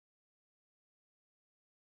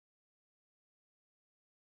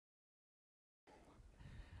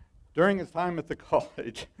During his time at the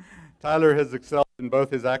college, Tyler has excelled in both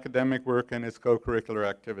his academic work and his co-curricular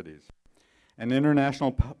activities. An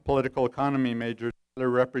international political economy major, Tyler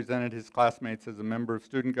represented his classmates as a member of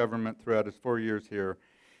student government throughout his 4 years here,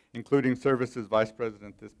 including service as vice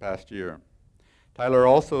president this past year. Tyler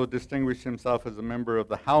also distinguished himself as a member of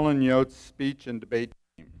the Howlin' Yotes speech and debate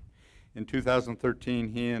team. In 2013,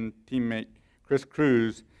 he and teammate Chris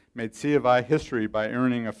Cruz made C of I history by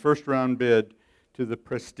earning a first-round bid to the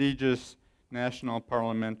prestigious National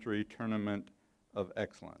Parliamentary Tournament of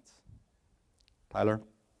Excellence. Tyler?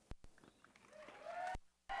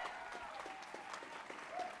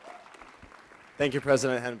 Thank you,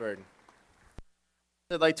 President Henberg.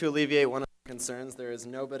 I'd like to alleviate one of the concerns. There is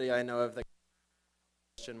nobody I know of that can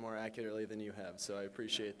answer the question more accurately than you have, so I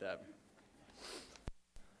appreciate that.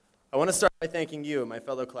 I want to start by thanking you, my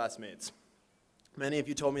fellow classmates. Many of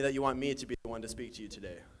you told me that you want me to be the one to speak to you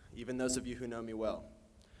today, even those of you who know me well.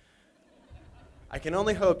 I can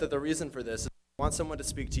only hope that the reason for this is I want someone to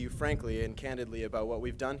speak to you frankly and candidly about what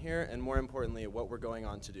we've done here, and more importantly, what we're going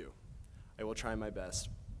on to do. I will try my best.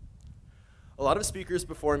 A lot of speakers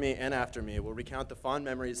before me and after me will recount the fond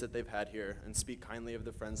memories that they've had here and speak kindly of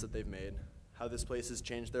the friends that they've made, how this place has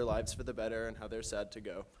changed their lives for the better and how they're sad to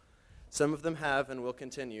go. Some of them have and will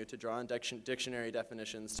continue to draw on dictionary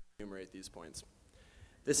definitions to enumerate these points.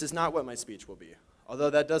 This is not what my speech will be,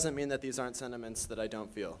 although that doesn't mean that these aren't sentiments that I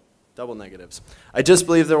don't feel. Double negatives. I just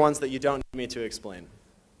believe they're ones that you don't need me to explain.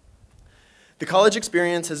 The college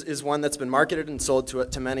experience is one that's been marketed and sold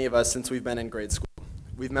to many of us since we've been in grade school.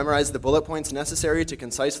 We've memorized the bullet points necessary to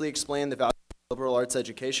concisely explain the value of liberal arts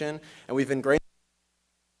education, and we've ingrained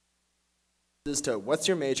as to what's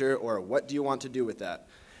your major or what do you want to do with that.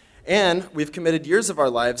 And we've committed years of our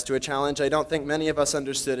lives to a challenge I don't think many of us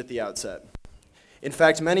understood at the outset. In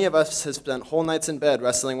fact, many of us have spent whole nights in bed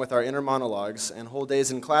wrestling with our inner monologues and whole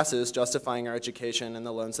days in classes justifying our education and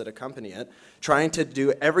the loans that accompany it, trying to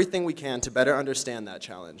do everything we can to better understand that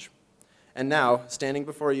challenge. And now, standing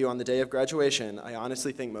before you on the day of graduation, I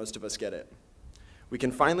honestly think most of us get it. We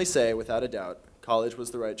can finally say, without a doubt, college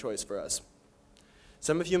was the right choice for us.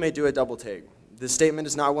 Some of you may do a double take. This statement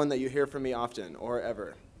is not one that you hear from me often, or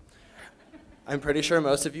ever. I'm pretty sure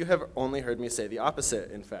most of you have only heard me say the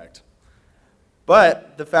opposite, in fact.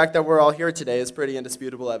 But the fact that we're all here today is pretty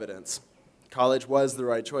indisputable evidence. College was the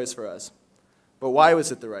right choice for us. But why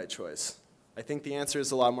was it the right choice? I think the answer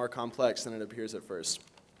is a lot more complex than it appears at first.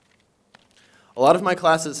 A lot of my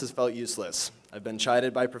classes has felt useless. I've been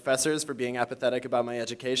chided by professors for being apathetic about my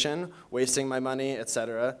education, wasting my money,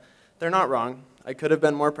 etc. They're not wrong. I could have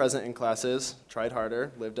been more present in classes, tried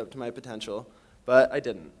harder, lived up to my potential, but I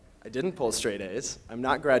didn't. I didn't pull straight A's. I'm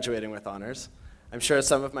not graduating with honors. I'm sure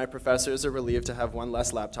some of my professors are relieved to have one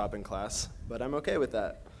less laptop in class, but I'm okay with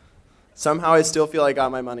that. Somehow I still feel I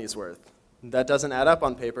got my money's worth. That doesn't add up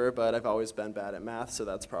on paper, but I've always been bad at math, so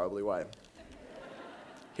that's probably why.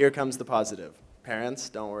 Here comes the positive. Parents,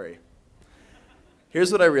 don't worry.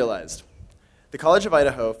 Here's what I realized. The College of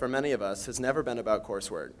Idaho, for many of us, has never been about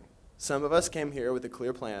coursework. Some of us came here with a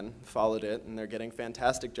clear plan, followed it, and they're getting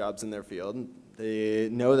fantastic jobs in their field. They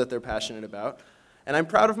know that they're passionate about. And I'm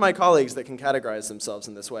proud of my colleagues that can categorize themselves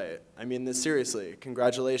in this way. I mean this seriously.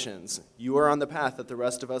 Congratulations. You are on the path that the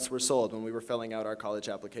rest of us were sold when we were filling out our college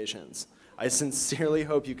applications. I sincerely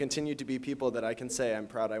hope you continue to be people that I can say I'm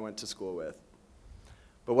proud I went to school with.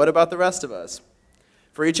 But what about the rest of us?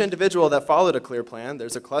 For each individual that followed a clear plan,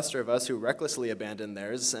 there's a cluster of us who recklessly abandoned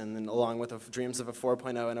theirs, and then along with dreams of a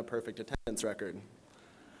 4.0 and a perfect attendance record.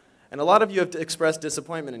 And a lot of you have expressed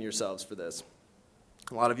disappointment in yourselves for this.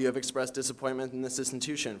 A lot of you have expressed disappointment in this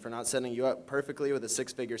institution for not setting you up perfectly with a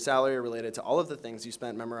six-figure salary related to all of the things you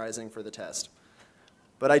spent memorizing for the test.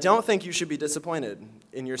 But I don't think you should be disappointed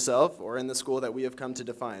in yourself or in the school that we have come to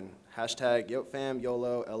define. Hashtag YOTFAM,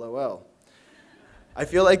 YOLO, LOL. I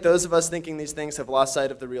feel like those of us thinking these things have lost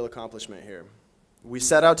sight of the real accomplishment here. We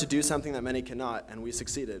set out to do something that many cannot, and we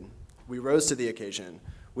succeeded. We rose to the occasion.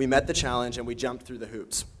 We met the challenge, and we jumped through the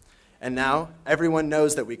hoops. And now, everyone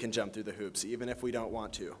knows that we can jump through the hoops, even if we don't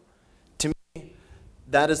want to. To me,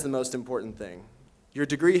 that is the most important thing. Your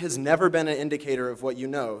degree has never been an indicator of what you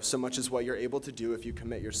know so much as what you're able to do if you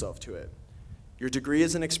commit yourself to it. Your degree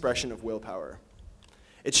is an expression of willpower.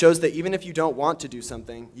 It shows that even if you don't want to do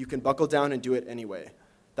something, you can buckle down and do it anyway.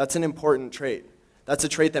 That's an important trait. That's a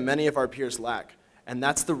trait that many of our peers lack, and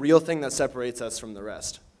that's the real thing that separates us from the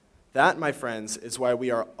rest. That, my friends, is why we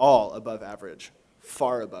are all above average,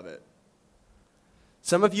 far above it.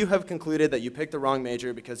 Some of you have concluded that you picked the wrong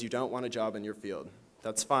major because you don't want a job in your field.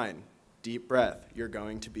 That's fine. Deep breath. You're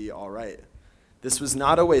going to be all right. This was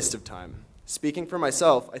not a waste of time. Speaking for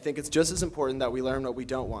myself, I think it's just as important that we learn what we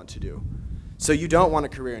don't want to do. So you don't want a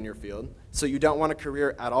career in your field, so you don't want a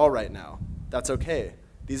career at all right now. That's okay.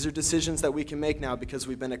 These are decisions that we can make now because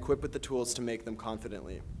we've been equipped with the tools to make them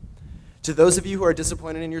confidently. To those of you who are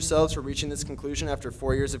disappointed in yourselves for reaching this conclusion after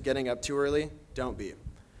 4 years of getting up too early, don't be.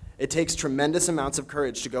 It takes tremendous amounts of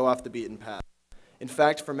courage to go off the beaten path. In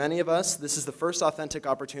fact, for many of us, this is the first authentic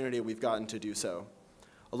opportunity we've gotten to do so.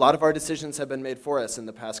 A lot of our decisions have been made for us in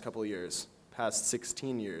the past couple years, past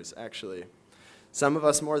 16 years, actually. Some of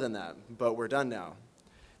us more than that, but we're done now.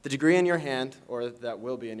 The degree in your hand, or that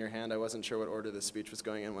will be in your hand, I wasn't sure what order this speech was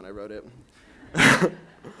going in when I wrote it.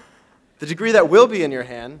 The degree that will be in your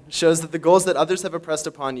hand shows that the goals that others have impressed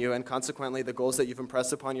upon you, and consequently the goals that you've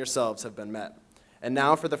impressed upon yourselves, have been met. And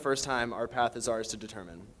now, for the first time, our path is ours to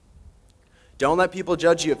determine. Don't let people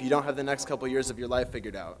judge you if you don't have the next couple years of your life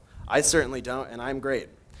figured out. I certainly don't, and I'm great.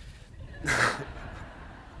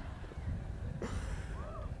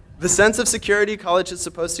 The sense of security college is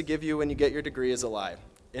supposed to give you when you get your degree is a lie.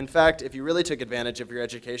 In fact, if you really took advantage of your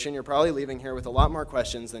education, you're probably leaving here with a lot more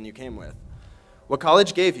questions than you came with. What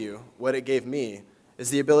college gave you, what it gave me,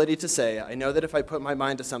 is the ability to say, I know that if I put my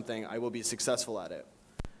mind to something, I will be successful at it.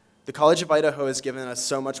 The College of Idaho has given us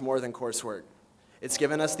so much more than coursework. It's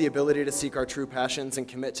given us the ability to seek our true passions and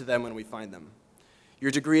commit to them when we find them.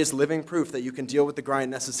 Your degree is living proof that you can deal with the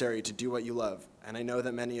grind necessary to do what you love, and I know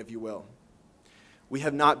that many of you will. We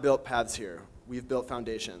have not built paths here. We've built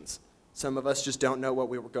foundations. Some of us just don't know what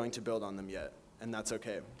we were going to build on them yet, and that's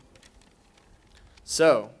okay.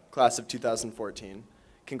 So, class of 2014,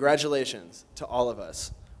 congratulations to all of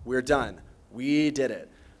us. We're done. We did it.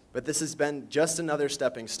 But this has been just another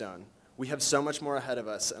stepping stone. We have so much more ahead of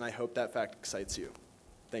us, and I hope that fact excites you.